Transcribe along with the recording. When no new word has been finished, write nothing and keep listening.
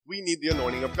we need the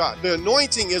anointing of God. The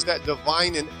anointing is that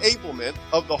divine enablement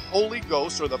of the Holy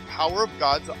Ghost or the power of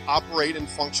God to operate and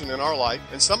function in our life.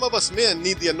 And some of us men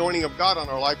need the anointing of God on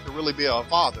our life to really be a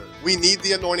father. We need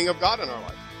the anointing of God in our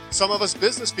life. Some of us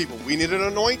business people, we need an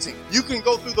anointing. You can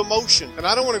go through the motion, and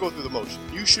I don't want to go through the motion.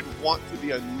 You should want to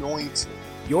be anointed.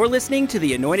 You're listening to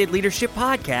the Anointed Leadership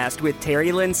Podcast with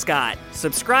Terry Lynn Scott.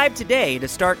 Subscribe today to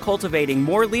start cultivating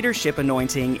more leadership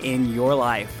anointing in your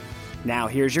life. Now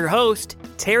here's your host,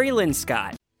 Terry Lynn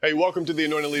Scott. Hey, welcome to the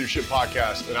Anointed Leadership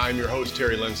Podcast, and I'm your host,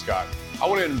 Terry Lynn Scott. I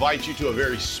want to invite you to a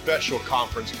very special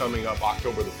conference coming up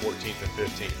October the 14th and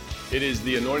 15th. It is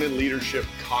the Anointed Leadership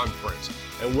Conference,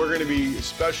 and we're going to be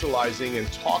specializing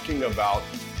and talking about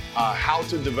how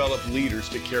to develop leaders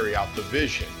to carry out the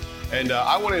vision. And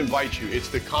I want to invite you. It's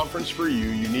the conference for you.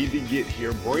 You need to get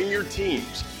here. Bring your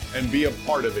teams and be a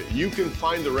part of it. You can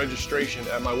find the registration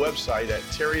at my website at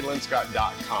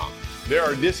terrylinscott.com. There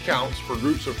are discounts for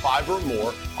groups of 5 or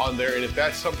more on there. And if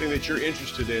that's something that you're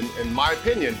interested in my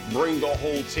opinion, bring the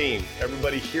whole team.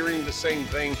 Everybody hearing the same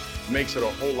thing makes it a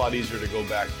whole lot easier to go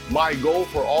back. My goal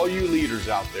for all you leaders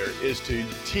out there is to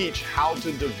teach how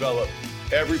to develop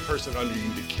every person under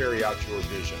you to carry out your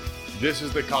vision. This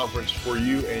is the conference for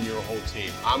you and your whole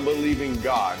team. I'm believing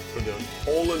God for the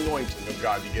whole anointing of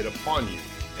God to get upon you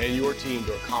and your team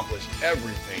to accomplish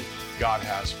everything God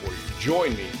has for you.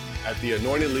 Join me at the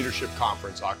Anointed Leadership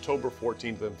Conference, October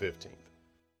 14th and 15th.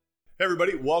 Hey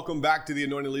everybody, welcome back to the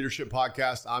Anointed Leadership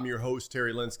Podcast. I'm your host,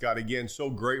 Terry Lynn Scott. Again, so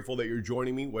grateful that you're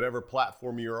joining me, whatever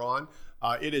platform you're on.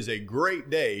 It is a great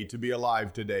day to be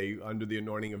alive today under the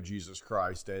anointing of Jesus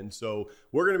Christ. And so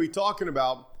we're going to be talking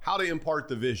about how to impart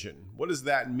the vision. What does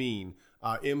that mean,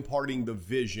 imparting the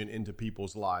vision into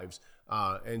people's lives?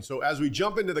 And so as we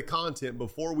jump into the content,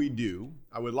 before we do,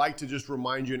 I would like to just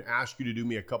remind you and ask you to do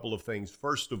me a couple of things.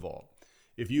 First of all,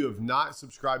 if you have not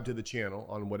subscribed to the channel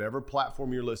on whatever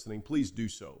platform you're listening, please do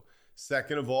so.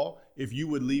 Second of all, if you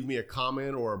would leave me a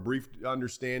comment or a brief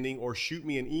understanding or shoot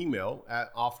me an email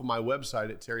off of my website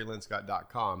at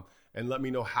terrylinscott.com and let me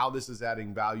know how this is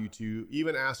adding value to you,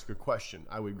 even ask a question.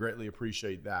 I would greatly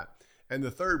appreciate that. And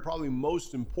the third, probably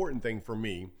most important thing for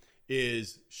me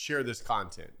is share this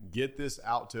content. Get this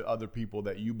out to other people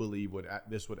that you believe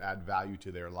this would add value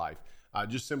to their life.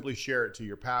 Just simply share it to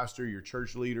your pastor, your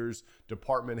church leaders,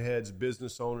 department heads,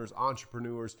 business owners,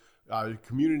 entrepreneurs,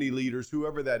 community leaders,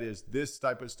 whoever that is, this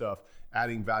type of stuff,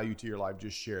 adding value to your life,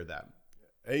 just share that.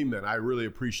 Amen. I really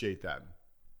appreciate that.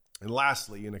 And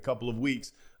lastly, in a couple of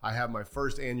weeks, I have my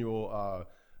first annual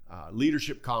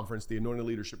leadership conference, the Anointed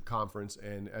Leadership Conference.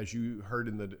 And as you heard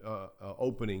in the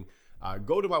opening,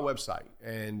 go to my website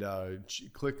and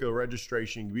click a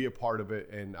registration, be a part of it,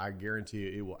 and I guarantee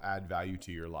you it will add value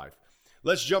to your life.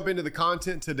 Let's jump into the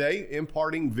content today,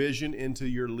 imparting vision into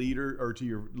your leader or to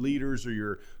your leaders or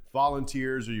your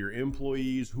volunteers or your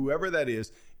employees, whoever that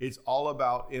is. It's all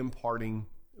about imparting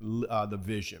the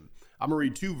vision. I'm going to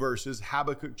read 2 verses,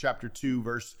 Habakkuk chapter 2,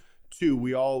 verse 2.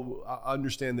 We all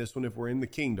understand this one if we're in the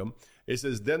kingdom. It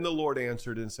says, "Then the Lord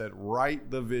answered and said, write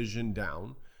the vision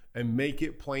down and make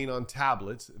it plain on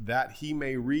tablets, that he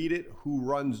may read it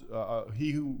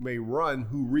he who may run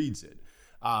who reads it."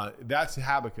 That's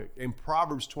Habakkuk. In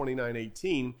Proverbs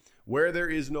 29:18, "Where there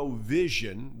is no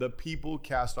vision, the people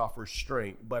cast off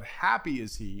restraint, but happy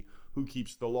is he who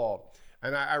keeps the law."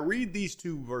 And I read these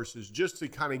 2 verses just to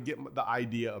kind of get the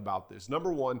idea about this.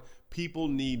 Number one, people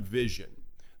need vision.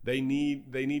 They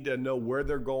need to know where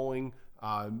they're going,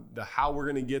 how we're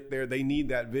going to get there. They need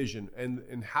that vision.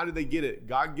 And how do they get it?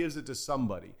 God gives it to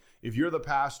somebody. If you're the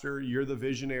pastor, you're the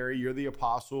visionary, you're the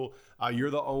apostle, you're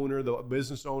the owner, the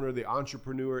business owner, the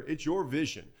entrepreneur, it's your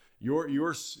vision.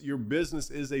 Your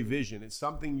business is a vision. It's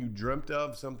something you dreamt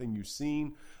of, something you've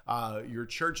seen. Your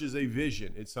church is a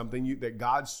vision. It's something that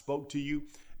God spoke to you.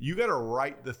 You got to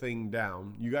write the thing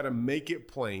down. You got to make it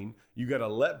plain. You got to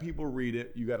let people read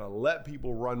it. You got to let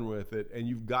people run with it. And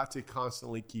you've got to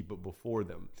constantly keep it before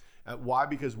them. Why?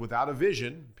 Because without a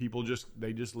vision, people just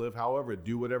live however,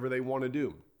 do whatever they want to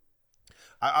do.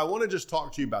 I want to just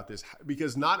talk to you about this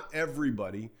because not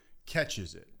everybody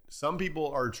catches it. Some people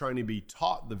are trying to be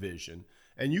taught the vision,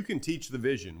 and you can teach the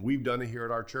vision. We've done it here at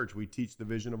our church. We teach the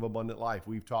vision of abundant life.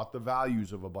 We've taught the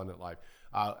values of abundant life.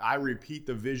 I repeat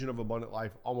the vision of abundant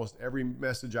life almost every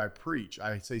message I preach.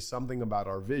 I say something about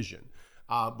our vision,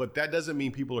 but that doesn't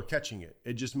mean people are catching it.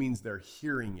 It just means they're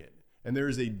hearing it, and there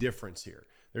is a difference here.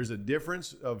 There's a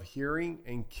difference of hearing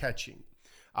and catching.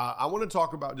 I want to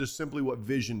talk about just simply what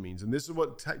vision means. And this is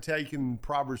what taken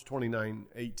Proverbs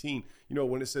 29:18,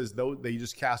 when it says, though they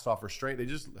just cast off restraint, they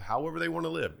just, however they want to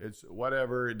live. It's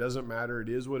whatever, it doesn't matter. It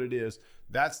is what it is.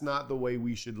 That's not the way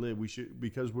we should live. We should,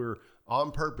 because we're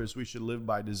on purpose, we should live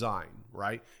by design,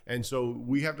 right? And so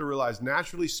we have to realize,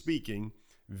 naturally speaking,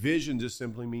 vision just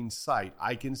simply means sight.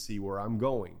 I can see where I'm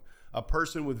going. A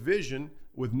person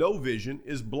with no vision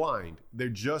is blind. They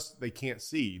can't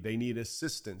see. They need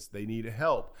assistance. They need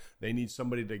help. They need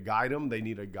somebody to guide them. They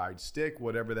need a guide stick,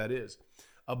 whatever that is.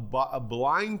 A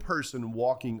blind person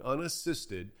walking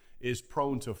unassisted is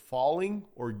prone to falling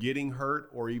or getting hurt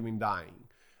or even dying.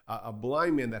 A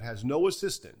blind man that has no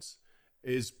assistance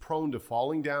is prone to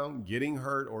falling down, getting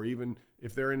hurt, or even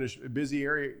if they're in a busy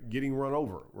area, getting run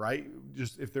over, right?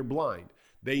 Just if they're blind,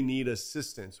 they need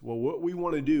assistance. Well, what we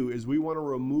want to do is we want to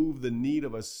remove the need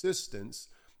of assistance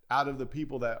out of the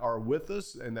people that are with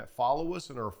us and that follow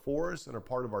us and are for us and are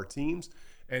part of our teams,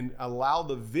 and allow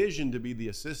the vision to be the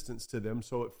assistance to them,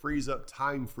 so it frees up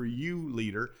time for you,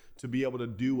 leader, to be able to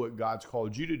do what God's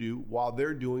called you to do while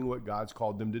they're doing what God's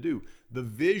called them to do. The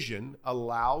vision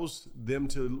allows them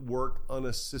to work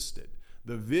unassisted.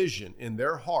 The vision in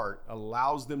their heart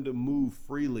allows them to move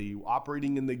freely,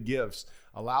 operating in the gifts,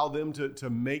 allow them to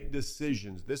make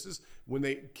decisions. This is when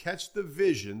they catch the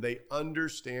vision, they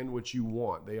understand what you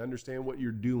want. They understand what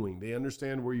you're doing. They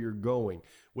understand where you're going.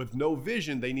 With no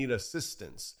vision, they need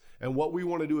assistance. And what we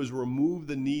want to do is remove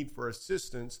the need for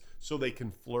assistance so they can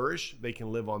flourish, they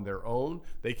can live on their own,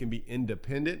 they can be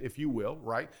independent, if you will,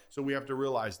 right? So we have to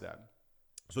realize that.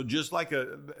 So just like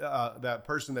that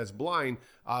person that's blind,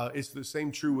 it's the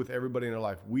same true with everybody in our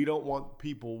life. We don't want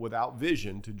people without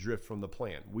vision to drift from the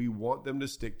plan. We want them to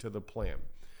stick to the plan.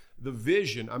 The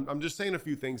vision, I'm just saying a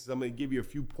few things. I'm going to give you a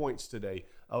few points today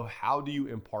of how do you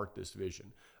impart this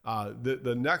vision.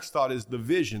 The next thought is the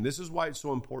vision. This is why it's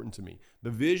so important to me.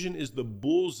 The vision is the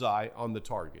bullseye on the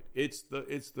target. It's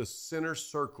the center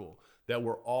circle that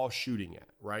we're all shooting at,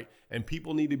 right? And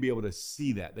people need to be able to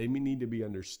see that. They need to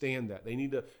understand that. They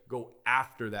need to go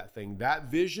after that thing.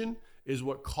 That vision is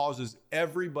what causes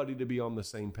everybody to be on the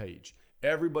same page.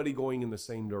 Everybody going in the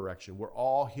same direction. We're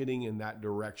all hitting in that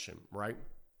direction, right?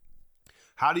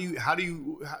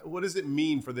 What does it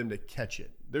mean for them to catch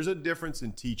it? There's a difference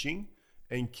in teaching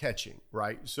and catching,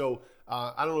 right? So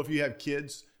I don't know if you have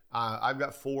kids. I've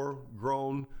got 4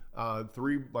 grown. My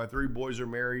 3 boys are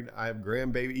married. I have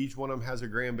grandbaby. Each one of them has a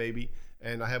grandbaby,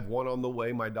 and I have one on the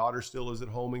way. My daughter still is at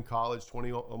home in college,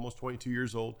 almost 22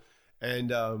 years old.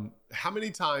 And how many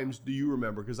times do you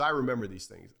remember? Because I remember these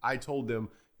things. I told them,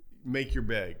 make your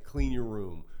bed, clean your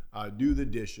room, do the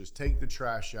dishes, take the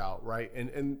trash out, right?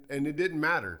 And it didn't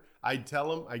matter. I'd tell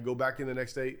them, I'd go back in the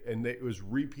next day, and it was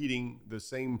repeating the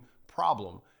same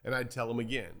problem. And I'd tell them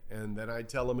again, and then I'd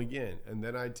tell them again, and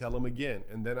then I'd tell them again,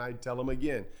 and then I'd tell them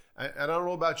again. And I don't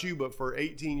know about you, but for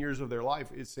 18 years of their life,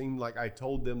 it seemed like I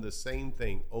told them the same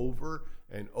thing over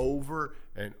and over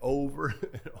and over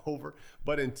and over.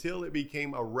 But until it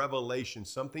became a revelation,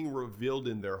 something revealed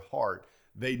in their heart,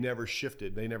 they never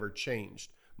shifted. They never changed.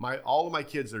 All of my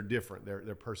kids are different.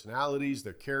 Their personalities,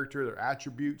 their character, their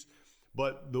attributes.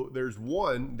 But there's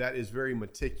one that is very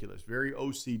meticulous, very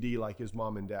OCD like his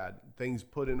mom and dad. Things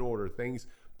put in order, things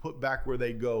put back where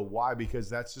they go. Why? Because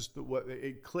that's just what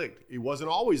it clicked. It wasn't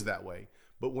always that way.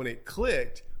 But when it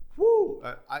clicked,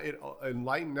 it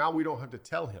enlightened. Now we don't have to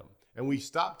tell him. And we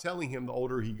stopped telling him the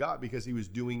older he got because he was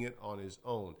doing it on his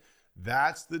own.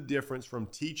 That's the difference from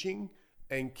teaching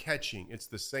and catching. It's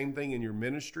the same thing in your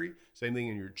ministry, same thing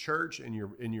in your church, in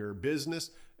your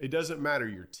business. It doesn't matter,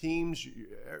 your teams,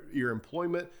 your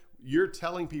employment. You're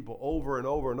telling people over and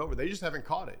over and over. They just haven't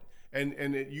caught it.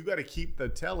 And you got to keep the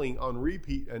telling on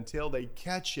repeat until they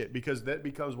catch it, because that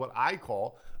becomes what I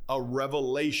call a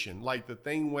revelation. Like the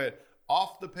thing went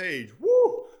off the page.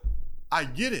 Woo! I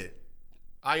get it.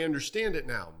 I understand it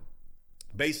now.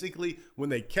 Basically, when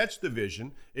they catch the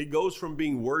vision, it goes from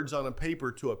being words on a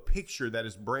paper to a picture that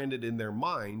is branded in their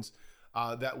minds,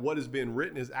 that what has been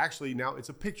written is actually now it's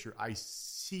a picture. I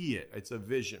see it. It's a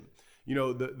vision. You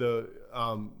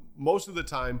know, most of the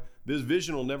time, this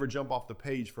vision will never jump off the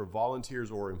page for volunteers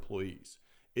or employees.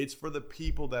 It's for the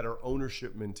people that are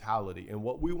ownership mentality. And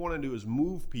what we want to do is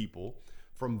move people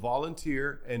from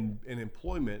volunteer and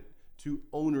employment to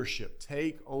ownership.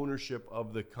 Take ownership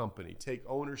of the company. Take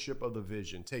ownership of the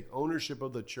vision. Take ownership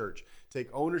of the church. Take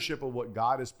ownership of what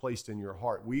God has placed in your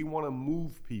heart. We want to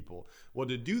move people. Well,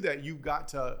 to do that, you've got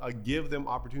to give them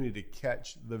opportunity to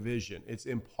catch the vision. It's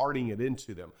imparting it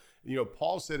into them. You know,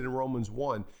 Paul said in Romans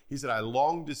 1, he said, I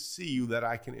long to see you that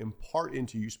I can impart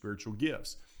into you spiritual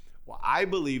gifts. Well, I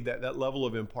believe that level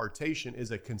of impartation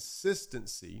is a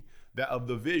consistency that of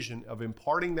the vision, of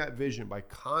imparting that vision by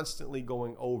constantly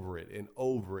going over it and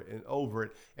over it and over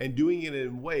it, and doing it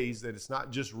in ways that it's not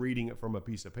just reading it from a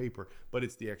piece of paper, but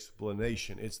it's the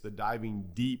explanation. It's the diving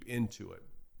deep into it.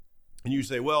 And you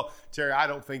say, well, Terry, I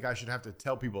don't think I should have to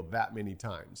tell people that many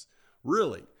times.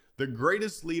 Really, the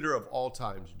greatest leader of all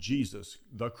times, Jesus,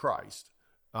 the Christ,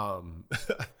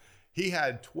 he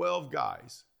had 12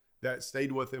 guys that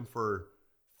stayed with him for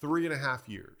 3.5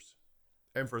 years.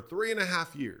 And for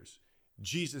 3.5 years,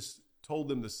 Jesus told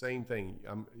them the same thing.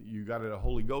 You got a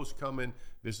Holy Ghost coming.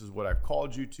 This is what I've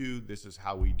called you to. This is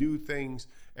how we do things.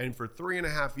 And for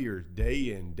 3.5 years,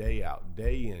 day in, day out,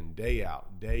 day in, day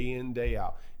out, day in, day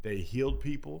out, they healed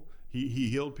people. He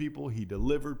healed people. He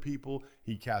delivered people.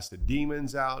 He casted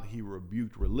demons out. He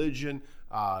rebuked religion.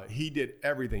 He did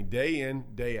everything day in,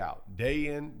 day out, day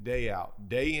in, day out,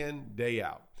 day in, day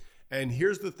out. And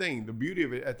here's the thing, the beauty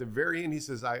of it, at the very end, he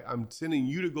says, I'm sending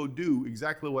you to go do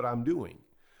exactly what I'm doing.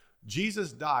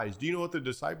 Jesus dies. Do you know what the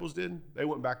disciples did? They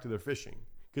went back to their fishing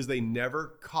because they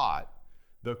never caught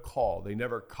the call. They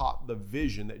never caught the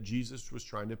vision that Jesus was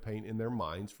trying to paint in their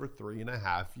minds for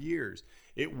 3.5 years.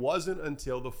 It wasn't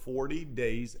until the 40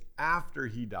 days after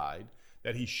he died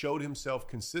that he showed himself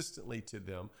consistently to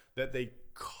them that they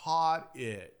caught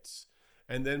it.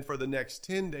 And then for the next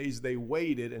 10 days, they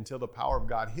waited until the power of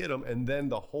God hit them. And then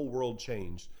the whole world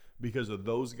changed because of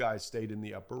those guys stayed in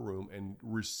the upper room and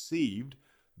received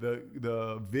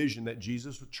the vision that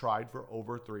Jesus tried for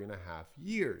over 3.5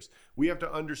 years. We have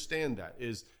to understand that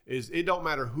is it don't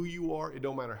matter who you are. It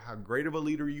don't matter how great of a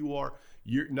leader you are.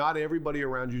 Not everybody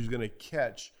around you is going to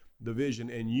catch the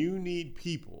vision, and you need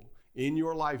people in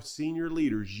your life, senior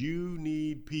leaders. You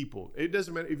need people. It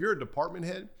doesn't matter if you're a department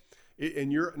head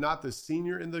and you're not the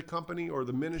senior in the company or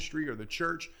the ministry or the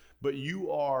church, but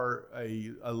you are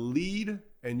a lead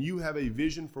and you have a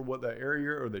vision for what the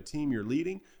area or the team you're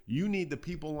leading. You need the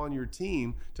people on your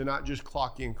team to not just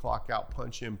clock in, clock out,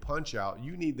 punch in, punch out.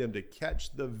 You need them to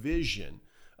catch the vision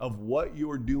of what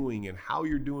you're doing and how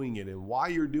you're doing it and why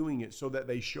you're doing it so that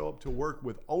they show up to work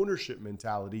with ownership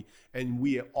mentality and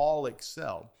we all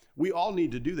excel. We all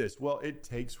need to do this. Well, it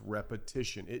takes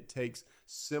repetition. It takes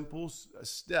simple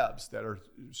steps that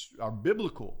are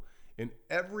biblical in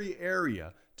every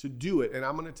area to do it. And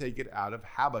I'm going to take it out of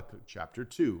Habakkuk chapter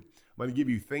 2. I'm going to give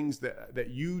you things that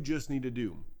you just need to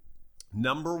do.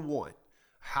 Number one,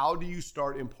 how do you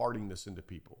start imparting this into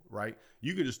people, right?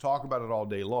 You can just talk about it all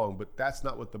day long, but that's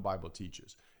not what the Bible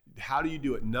teaches. How do you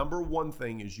do it? Number one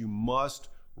thing is you must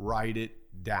write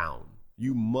it down.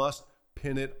 You must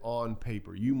pen it on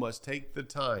paper. You must take the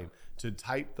time to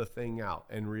type the thing out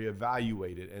and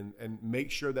reevaluate it and make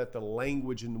sure that the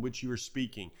language in which you are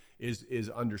speaking is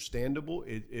understandable.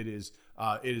 It is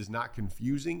not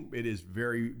confusing. It is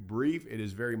very brief. It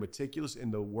is very meticulous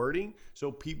in the wording. So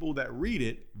people that read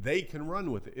it, they can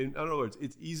run with it. In other words,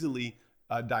 it's easily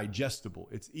digestible.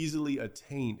 It's easily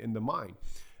attained in the mind.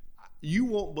 You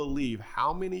won't believe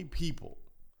how many people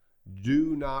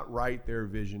do not write their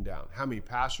vision down. How many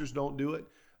pastors don't do it?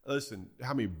 Listen,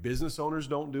 how many business owners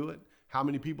don't do it? How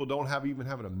many people don't even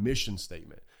have a mission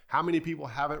statement? How many people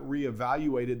haven't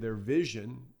reevaluated their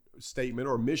vision statement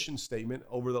or mission statement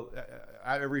over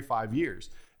every 5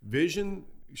 years? Vision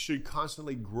should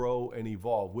constantly grow and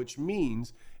evolve, which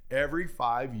means every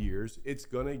 5 years, it's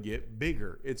going to get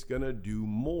bigger. It's going to do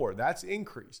more. That's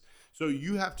increase. So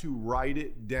you have to write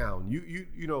it down.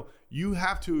 You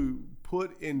have to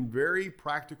put in very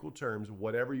practical terms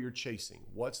whatever you're chasing.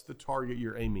 What's the target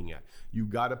you're aiming at? You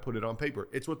got to put it on paper.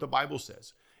 It's what the Bible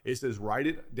says. It says write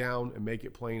it down and make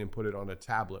it plain and put it on a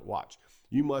tablet. Watch.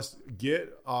 You must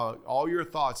get all your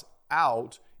thoughts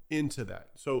out into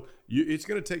that. So it's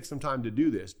going to take some time to do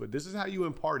this, but this is how you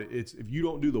impart it. It's if you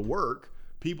don't do the work,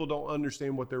 people don't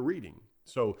understand what they're reading.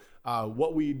 So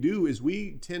what we do is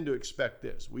we tend to expect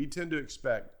this. We tend to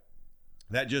expect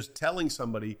that just telling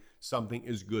somebody something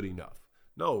is good enough.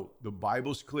 No, the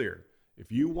Bible's clear.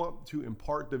 If you want to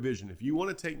impart the vision, if you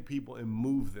want to take people and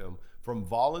move them from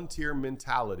volunteer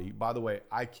mentality, by the way,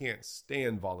 I can't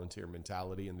stand volunteer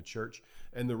mentality in the church.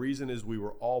 And the reason is we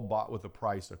were all bought with a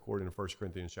price according to 1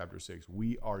 Corinthians chapter 6.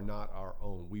 We are not our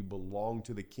own. We belong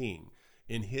to the King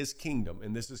in his kingdom,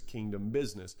 and this is kingdom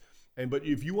business. But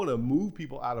if you want to move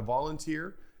people out of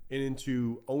volunteer and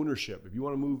into ownership, if you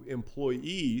want to move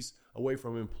employees away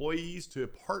from employees to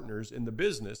partners in the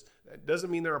business, that doesn't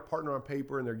mean they're a partner on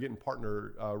paper and they're getting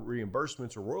partner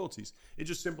reimbursements or royalties. It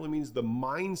just simply means the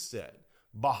mindset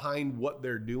behind what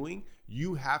they're doing.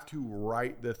 You have to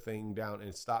write the thing down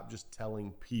and stop just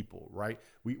telling people, right?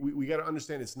 We got to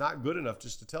understand it's not good enough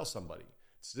just to tell somebody.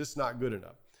 It's just not good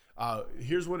enough.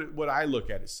 Here's what I look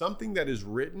at. It's something that is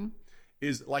written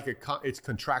is like it's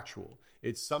contractual.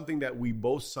 It's something that we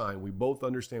both sign, we both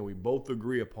understand, we both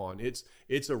agree upon.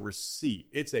 It's a receipt.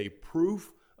 It's a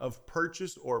proof of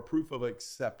purchase or a proof of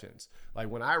acceptance. Like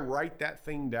when I write that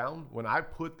thing down, when I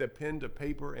put the pen to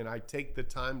paper and I take the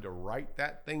time to write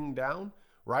that thing down,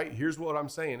 right? Here's what I'm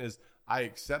saying is I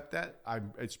accept that.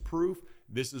 It's proof.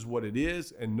 This is what it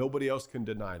is, and nobody else can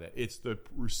deny that. It's the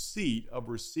receipt of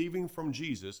receiving from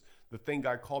Jesus the thing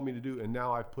God called me to do, and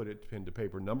now I've put it pen to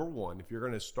paper. Number one, if you're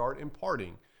going to start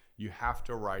imparting, you have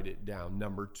to write it down.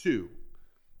 Number two,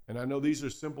 and I know these are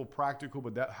simple, practical,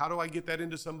 but how do I get that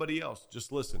into somebody else?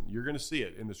 Just listen. You're going to see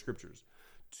it in the scriptures.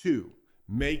 Two,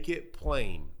 make it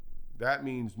plain. That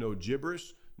means no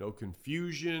gibberish, no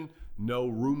confusion, no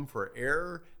room for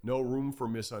error, no room for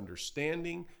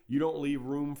misunderstanding. You don't leave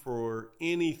room for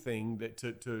anything that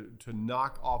to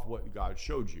knock off what God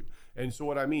showed you. And so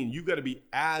what I mean, you've got to be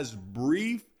as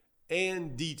brief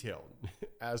and detailed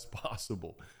as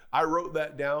possible. I wrote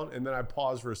that down and then I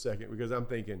paused for a second because I'm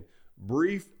thinking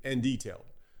brief and detailed.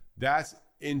 That's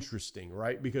interesting,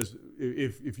 right? Because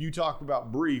if you talk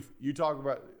about brief, you talk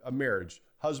about a marriage,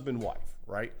 husband, wife,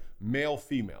 right? Male,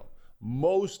 female.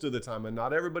 Most of the time, and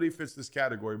not everybody fits this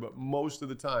category, but most of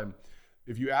the time,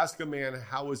 if you ask a man,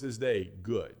 how was his day?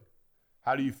 Good.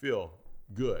 How do you feel?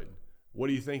 Good. What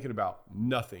are you thinking about?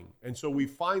 Nothing. And so we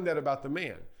find that about the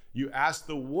man. You ask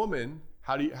the woman,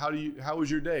 how was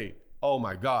your day? Oh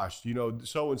my gosh,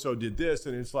 so-and-so did this.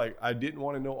 And it's like, I didn't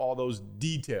want to know all those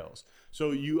details. So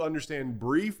you understand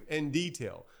brief and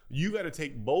detail. You got to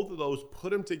take both of those, put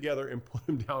them together and put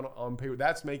them down on paper.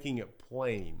 That's making it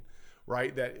plain,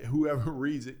 right? That whoever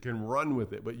reads it can run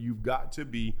with it, but you've got to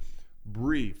be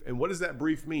brief. And what does that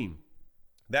brief mean?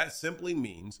 That simply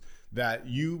means that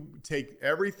you take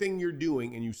everything you're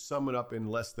doing and you sum it up in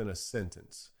less than a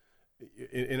sentence.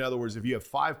 In other words, if you have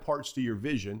 5 parts to your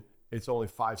vision, it's only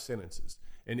 5 sentences.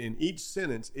 And in each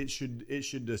sentence, it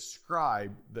should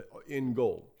describe the end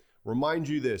goal. Remind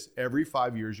you this, every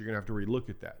 5 years, you're going to have to relook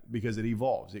at that because it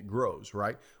evolves, it grows,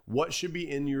 right? What should be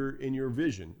in your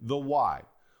vision? The why.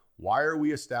 Why are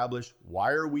we established?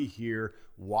 Why are we here?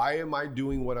 Why am I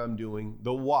doing what I'm doing?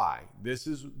 The why. This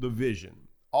is the vision.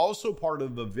 Also part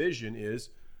of the vision is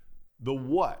the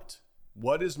what.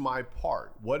 What is my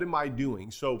part? What am I doing?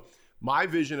 So my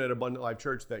vision at Abundant Life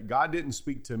Church that God didn't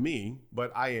speak to me,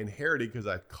 but I inherited because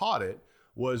I caught it,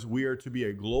 was we are to be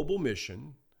a global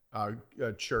mission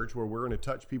a church where we're going to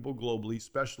touch people globally,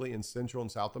 especially in Central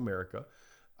and South America.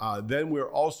 Then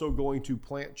we're also going to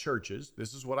plant churches.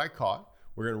 This is what I caught.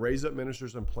 We're going to raise up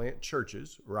ministers and plant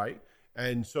churches, right?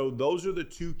 And so those are the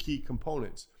 2 key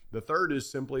components. The third is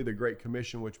simply the Great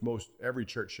Commission, which every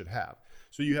church should have.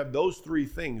 So you have those 3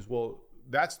 things. Well,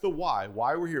 that's the why.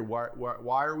 Why we're here.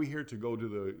 Why are we here? To go to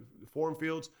the foreign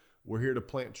fields? We're here to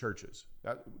plant churches.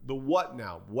 The what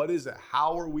now? What is it?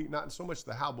 How are we? Not so much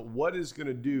the how, but what is going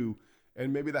to do,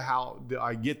 and maybe the how do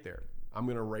I get there? I'm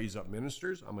going to raise up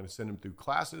ministers. I'm going to send them through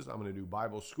classes. I'm going to do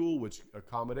Bible school, which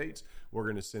accommodates. We're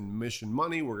going to send mission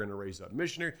money. We're going to raise up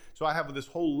missionaries. So I have this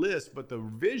whole list, but the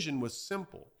vision was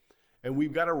simple. And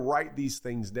we've got to write these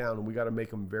things down, and we got to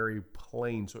make them very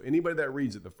plain. So anybody that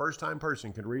reads it, the first-time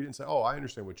person can read it and say, oh, I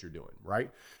understand what you're doing, right?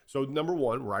 So number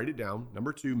 1, write it down.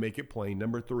 Number 2, make it plain.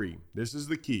 Number 3, this is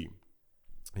the key,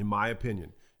 in my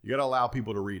opinion. You got to allow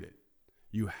people to read it.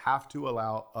 You have to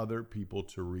allow other people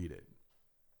to read it.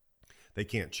 They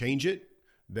can't change it.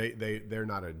 They're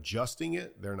not adjusting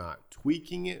it. They're not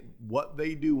tweaking it. What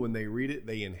they do when they read it,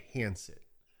 they enhance it.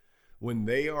 When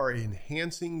they are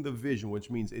enhancing the vision,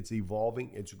 which means it's evolving,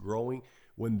 it's growing,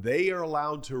 when they are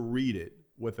allowed to read it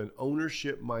with an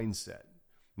ownership mindset.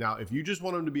 Now, if you just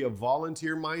want them to be a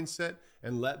volunteer mindset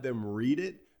and let them read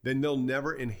it, then they'll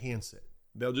never enhance it.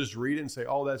 They'll just read it and say,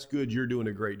 oh, that's good, you're doing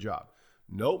a great job.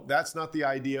 Nope, that's not the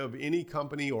idea of any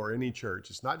company or any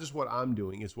church. It's not just what I'm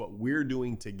doing, it's what we're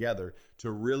doing together to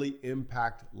really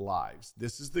impact lives.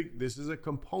 This is a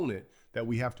component that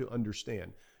we have to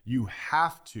understand. You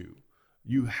have to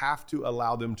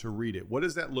allow them to read it. What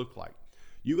does that look like?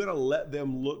 You got to let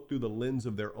them look through the lens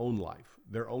of their own life,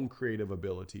 their own creative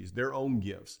abilities, their own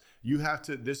gifts.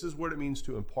 This is what it means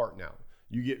to impart now.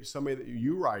 You get somebody that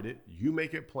you write it, you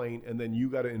make it plain, and then you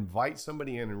got to invite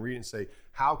somebody in and read it and say,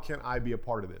 how can I be a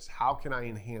part of this? How can I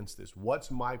enhance this?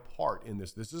 What's my part in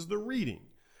this? This is the reading.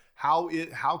 How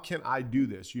can I do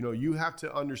this? You have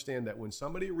to understand that when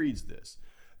somebody reads this,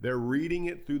 they're reading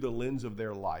it through the lens of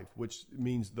their life, which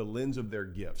means the lens of their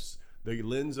gifts, the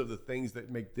lens of the things that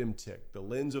make them tick, the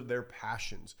lens of their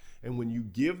passions. And when you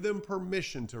give them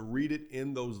permission to read it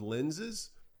in those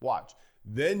lenses, watch,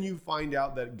 then you find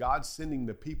out that God's sending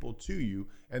the people to you,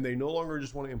 and they no longer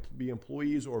just want to be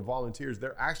employees or volunteers.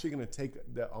 They're actually going to take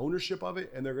the ownership of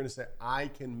it, and they're going to say, I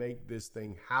can make this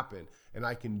thing happen, and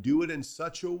I can do it in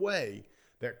such a way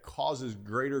that causes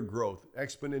greater growth,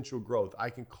 exponential growth. I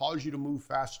can cause you to move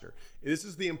faster. This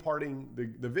is the imparting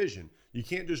the vision. You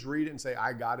can't just read it and say,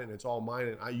 I got it and it's all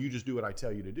mine and you just do what I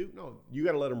tell you to do. No, you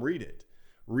got to let them read it.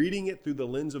 Reading it through the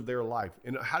lens of their life.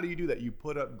 And how do you do that? You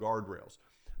put up guardrails.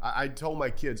 I told my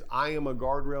kids, I am a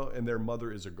guardrail and their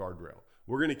mother is a guardrail.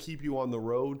 We're going to keep you on the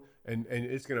road and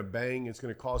it's going to bang. It's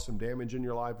going to cause some damage in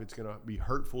your life. It's going to be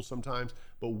hurtful sometimes,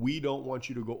 but we don't want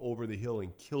you to go over the hill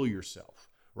and kill yourself,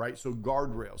 right? So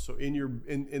guardrails. So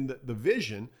in the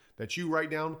vision that you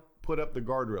write down, put up the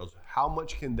guardrails. How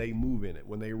much can they move in it?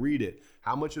 When they read it,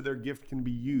 how much of their gift can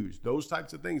be used? Those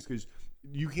types of things, because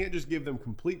you can't just give them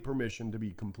complete permission to be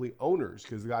complete owners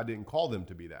because God didn't call them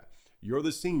to be that. You're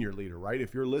the senior leader, right?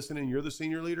 If you're listening, you're the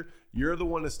senior leader. You're the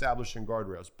one establishing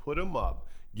guardrails. Put them up.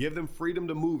 Give them freedom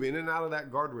to move in and out of that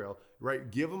guardrail,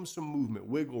 right? Give them some movement,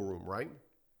 wiggle room, right?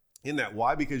 In that.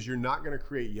 Why? Because you're not going to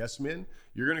create yes men.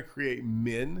 You're going to create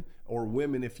men or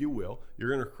women, if you will.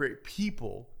 You're going to create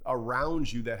people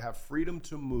around you that have freedom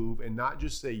to move and not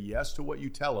just say yes to what you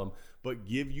tell them, but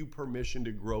give you permission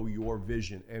to grow your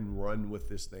vision and run with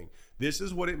this thing. This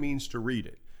is what it means to read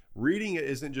it. Reading it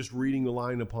isn't just reading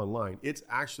line upon line. It's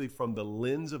actually from the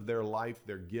lens of their life,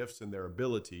 their gifts, and their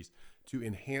abilities to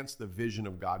enhance the vision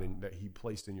of God that He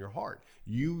placed in your heart.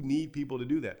 You need people to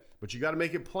do that, but you got to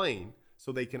make it plain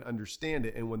so they can understand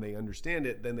it. And when they understand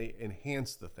it, then they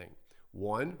enhance the thing.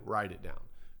 1, write it down.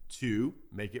 2,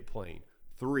 make it plain.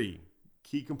 3,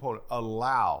 key component,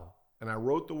 allow. And I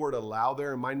wrote the word allow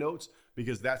there in my notes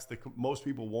because most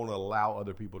people won't allow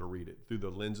other people to read it through the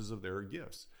lenses of their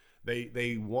gifts.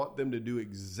 They want them to do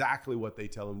exactly what they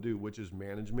tell them to do, which is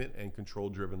management and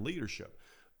control-driven leadership.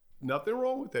 Nothing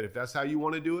wrong with that. If that's how you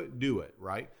want to do it,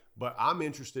 right? But I'm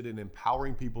interested in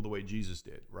empowering people the way Jesus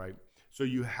did, right? So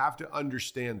you have to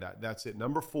understand that. That's it.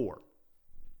 Number 4,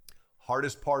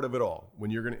 hardest part of it all,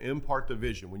 when you're going to impart the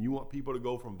vision, when you want people to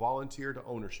go from volunteer to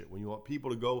ownership, when you want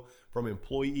people to go from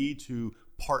employee to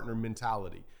partner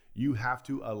mentality, you have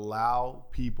to allow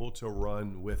people to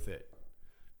run with it.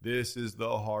 This is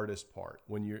the hardest part.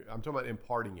 I'm talking about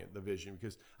imparting it, the vision,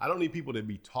 because I don't need people to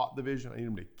be taught the vision. I need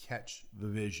them to catch the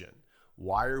vision.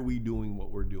 Why are we doing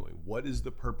what we're doing? What is the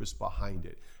purpose behind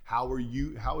it? How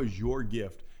is your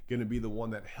gift going to be the one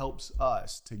that helps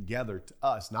us together,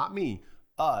 not me,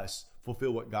 us,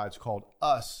 fulfill what God's called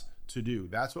us to do?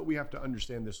 That's what we have to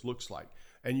understand this looks like.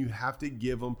 And you have to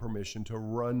give them permission to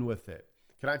run with it.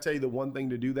 Can I tell you the one thing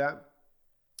to do that?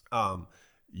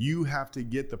 You have to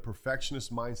get the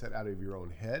perfectionist mindset out of your own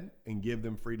head and give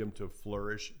them freedom to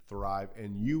flourish, thrive,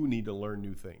 and you need to learn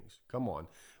new things. Come on.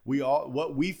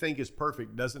 What we think is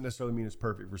perfect doesn't necessarily mean it's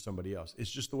perfect for somebody else. It's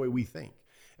just the way we think.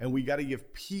 And we got to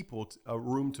give people a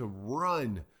room to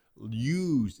run,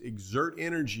 use, exert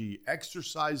energy,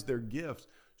 exercise their gifts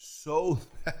so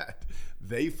that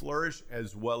they flourish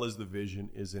as well as the vision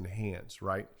is enhanced,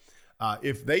 right?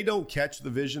 If they don't catch the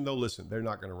vision, though, listen, they're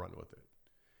not going to run with it.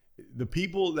 The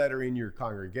people that are in your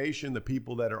congregation, the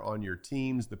people that are on your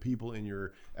teams, the people in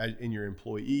your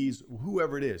employees,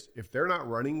 whoever it is, if they're not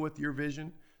running with your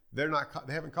vision, they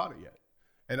haven't caught it yet.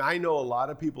 And I know a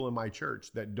lot of people in my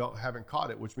church that haven't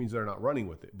caught it, which means they're not running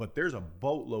with it. But there's a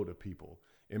boatload of people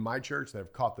in my church that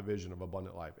have caught the vision of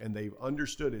abundant life, and they've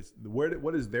understood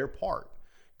what is their part.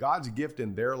 God's gift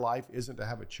in their life isn't to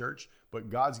have a church,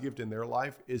 but God's gift in their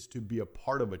life is to be a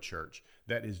part of a church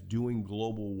that is doing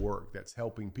global work, that's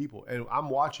helping people. And I'm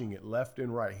watching it left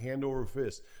and right, hand over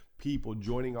fist, people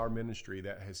joining our ministry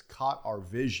that has caught our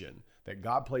vision that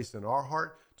God placed in our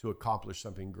heart to accomplish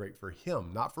something great for Him,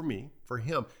 not for me, for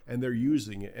Him. And they're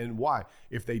using it. And why?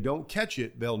 If they don't catch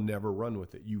it, they'll never run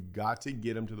with it. You've got to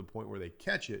get them to the point where they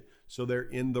catch it so they're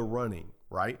in the running,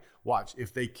 right? Watch.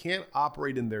 If they can't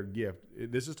operate in their gift,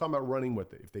 this is talking about running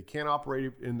with it. If they can't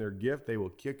operate in their gift, they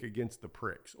will kick against the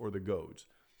pricks or the goads.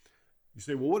 You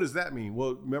say, well, what does that mean?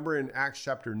 Well, remember in Acts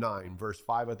chapter 9, verse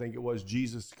 5, I think it was,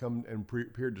 Jesus come and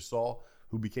appeared to Saul,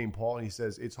 who became Paul, and he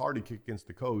says, it's hard to kick against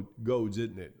the goads,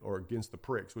 isn't it? Or against the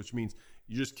pricks, which means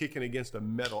you're just kicking against a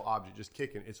metal object, just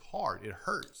kicking. It's hard. It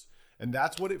hurts. And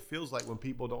that's what it feels like when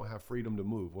people don't have freedom to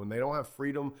move, when they don't have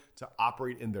freedom to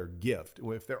operate in their gift.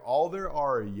 If all there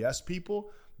are yes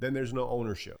people, then there's no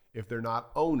ownership. If they're not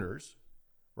owners,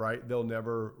 right, they'll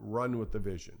never run with the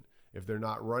vision. If they're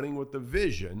not running with the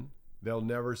vision, we'll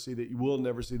never see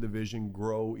the vision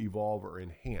grow, evolve, or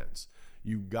enhance.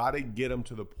 You got to get them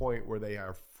to the point where they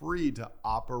are free to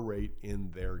operate in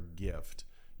their gift.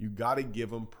 You got to give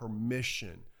them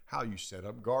permission. How you set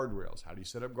up guardrails. How do you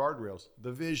set up guardrails?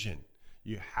 The vision.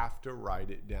 You have to write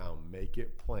it down. Make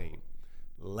it plain.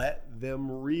 Let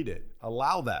them read it.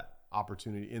 Allow that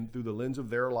opportunity in through the lens of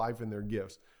their life and their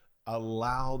gifts.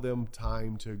 Allow them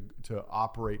time to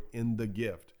operate in the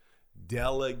gift.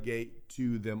 Delegate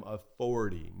to them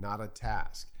authority, not a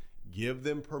task. Give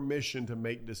them permission to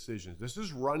make decisions. This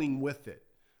is running with it.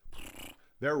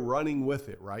 They're running with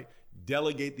it, right?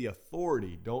 Delegate the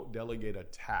authority. Don't delegate a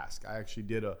task. I actually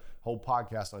did a whole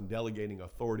podcast on delegating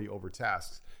authority over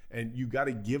tasks. And you got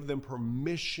to give them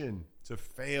permission to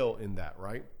fail in that,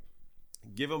 right?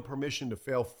 Give them permission to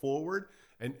fail forward.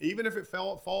 And even if it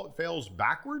fails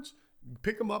backwards,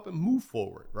 pick them up and move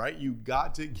forward, right? You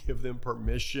got to give them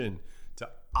permission to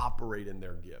operate in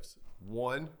their gifts.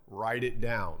 1, write it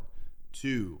down.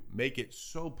 2, make it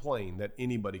so plain that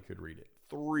anybody could read it.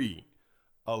 3,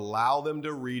 allow them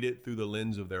to read it through the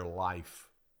lens of their life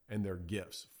and their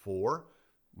gifts. 4,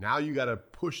 now you got to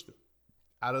push them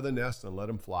out of the nest and let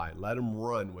them fly. Let them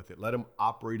run with it. Let them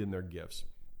operate in their gifts.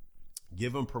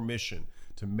 Give them permission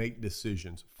to make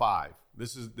decisions. 5,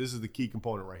 this is the key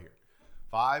component right here.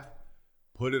 5,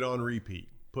 put it on repeat.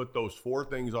 Put those 4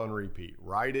 things on repeat.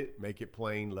 Write it, make it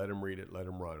plain, let them read it, let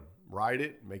them run. Write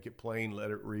it, make it plain, let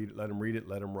them read it,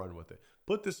 let them run with it.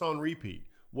 Put this on repeat.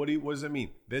 What does it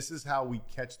mean? This is how we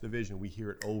catch the vision. We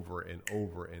hear it over and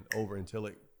over and over until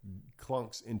it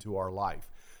clunks into our life.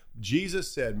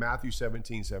 Jesus said, Matthew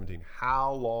 17:17,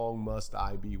 how long must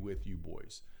I be with you,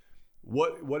 boys?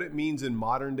 What it means in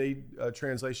modern day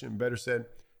translation, better said,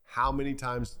 how many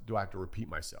times do I have to repeat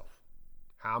myself?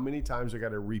 How many times do I got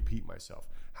to repeat myself?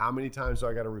 How many times do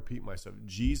I got to repeat myself?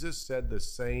 Jesus said the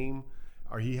same,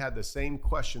 or he had the same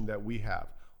question that we have.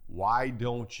 Why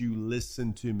don't you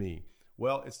listen to me?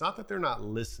 Well, it's not that they're not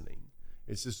listening.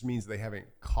 It just means they haven't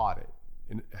caught it.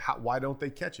 And why don't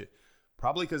they catch it?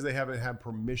 Probably because they haven't had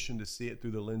permission to see it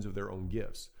through the lens of their own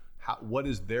gifts. What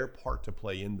is their part to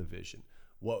play in the vision?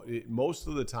 Well, most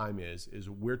of the time is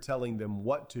we're telling them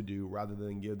what to do rather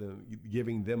than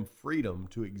giving them freedom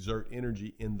to exert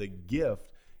energy in the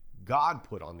gift God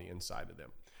put on the inside of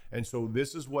them. And so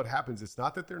this is what happens. It's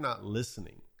not that they're not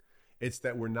listening. It's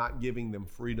that we're not giving them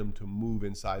freedom to move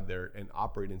inside and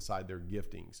operate inside their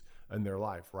giftings in their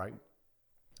life, right?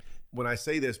 When I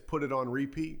say this, put it on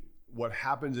repeat, what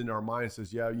happens in our minds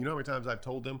is, yeah, you know how many times I've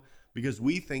told them? Because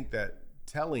we think that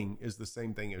telling is the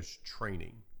same thing as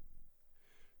training.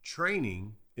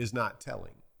 Training is not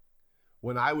telling.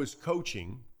 When I was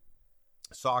coaching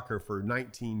soccer for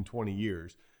 19, 20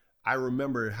 years, I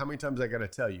remember how many times I got to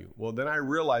tell you. Well, then I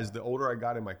realized the older I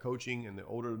got in my coaching and the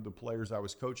older the players I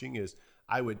was coaching is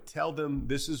I would tell them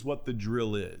this is what the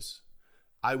drill is.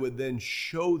 I would then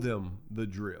show them the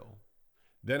drill.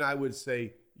 Then I would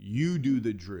say, you do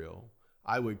the drill.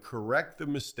 I would correct the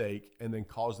mistake and then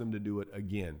cause them to do it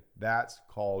again. That's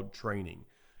called training.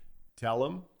 Tell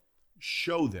them,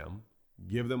 show them,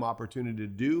 give them opportunity to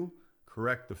do,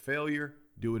 correct the failure,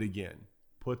 do it again.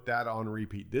 Put that on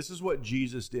repeat. This is what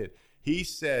Jesus did. He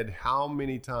said, how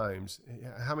many times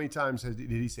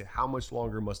did he say, how much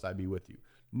longer must I be with you?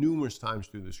 Numerous times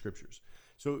through the scriptures.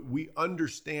 So we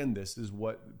understand this is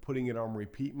what putting it on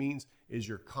repeat means, is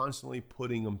you're constantly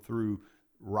putting them through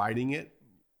writing it,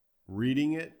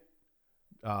 reading it,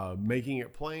 making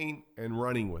it plain, and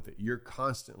running with it. You're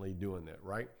constantly doing that,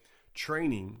 right?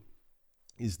 Training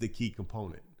is the key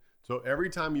component. So every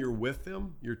time you're with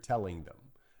them, you're telling them.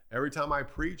 Every time I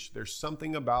preach, there's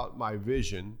something about my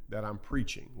vision that I'm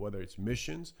preaching, whether it's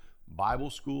missions, Bible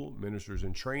school, ministers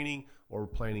in training, or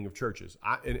planning of churches.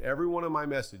 In every one of my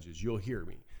messages, you'll hear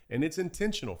me. And it's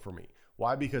intentional for me.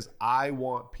 Why? Because I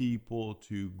want people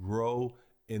to grow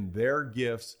in their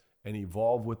gifts and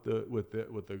evolve with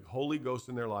the Holy Ghost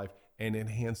in their life and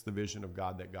enhance the vision of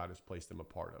God that God has placed them a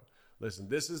part of. Listen,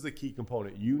 this is the key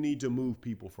component. You need to move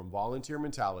people from volunteer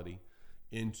mentality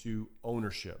into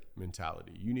ownership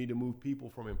mentality. You need to move people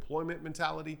from employment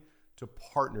mentality to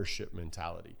partnership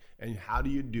mentality. And how do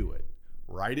you do it?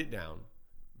 Write it down,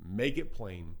 make it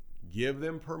plain, give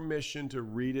them permission to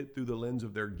read it through the lens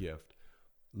of their gift.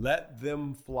 Let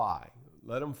them fly.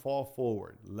 Let them fall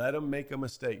forward. Let them make a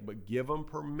mistake, but give them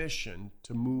permission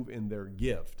to move in their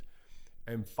gift.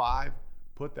 And 5,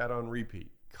 put that on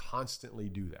repeat. Constantly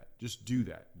do that. Just do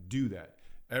that. Do that.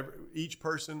 Each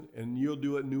person, and you'll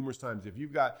do it numerous times. If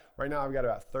you've got, right now I've got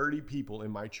about 30 people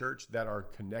in my church that are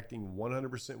connecting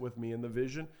 100% with me in the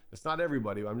vision. It's not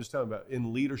everybody, I'm just telling about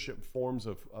in leadership forms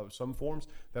of some forms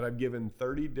that I've given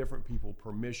 30 different people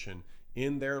permission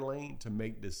in their lane to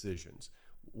make decisions.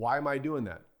 Why am I doing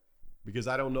that? Because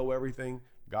I don't know everything.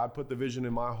 God put the vision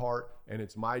in my heart, and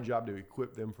it's my job to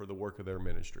equip them for the work of their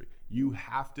ministry. You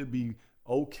have to be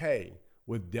okay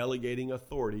with delegating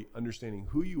authority, understanding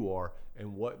who you are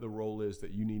and what the role is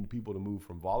that you need people to move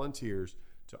from volunteers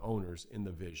to owners in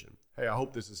the vision. Hey, I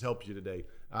hope this has helped you today.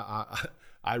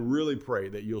 I really pray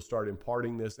that you'll start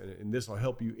imparting this, and this will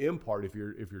help you impart. If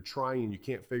you're trying and you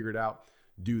can't figure it out,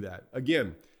 do that.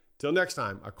 Again, till next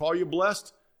time, I call you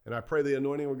blessed, and I pray the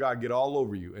anointing of God get all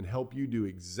over you and help you do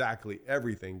exactly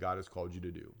everything God has called you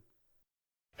to do.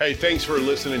 Hey, thanks for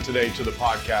listening today to the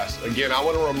podcast. Again, I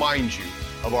want to remind you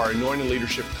of our Anointed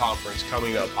Leadership Conference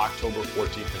coming up October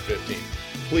 14th and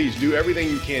 15th. Please do everything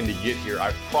you can to get here.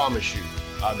 I promise you,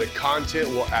 the content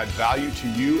will add value to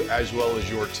you as well as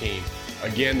your team.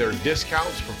 Again, there are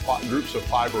discounts for groups of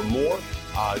 5 or more.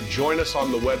 Join us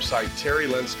on the website,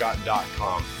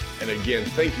 terrylinscott.com. And again,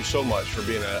 thank you so much for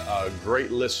being a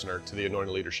great listener to the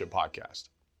Anointed Leadership Podcast.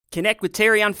 Connect with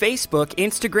Terry on Facebook,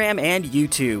 Instagram, and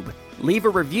YouTube. Leave a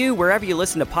review wherever you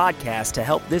listen to podcasts to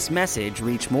help this message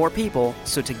reach more people,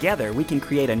 so together we can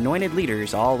create anointed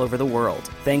leaders all over the world.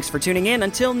 Thanks for tuning in.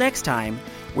 Until next time,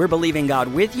 we're believing God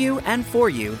with you and for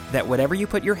you that whatever you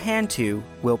put your hand to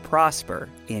will prosper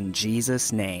in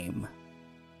Jesus' name.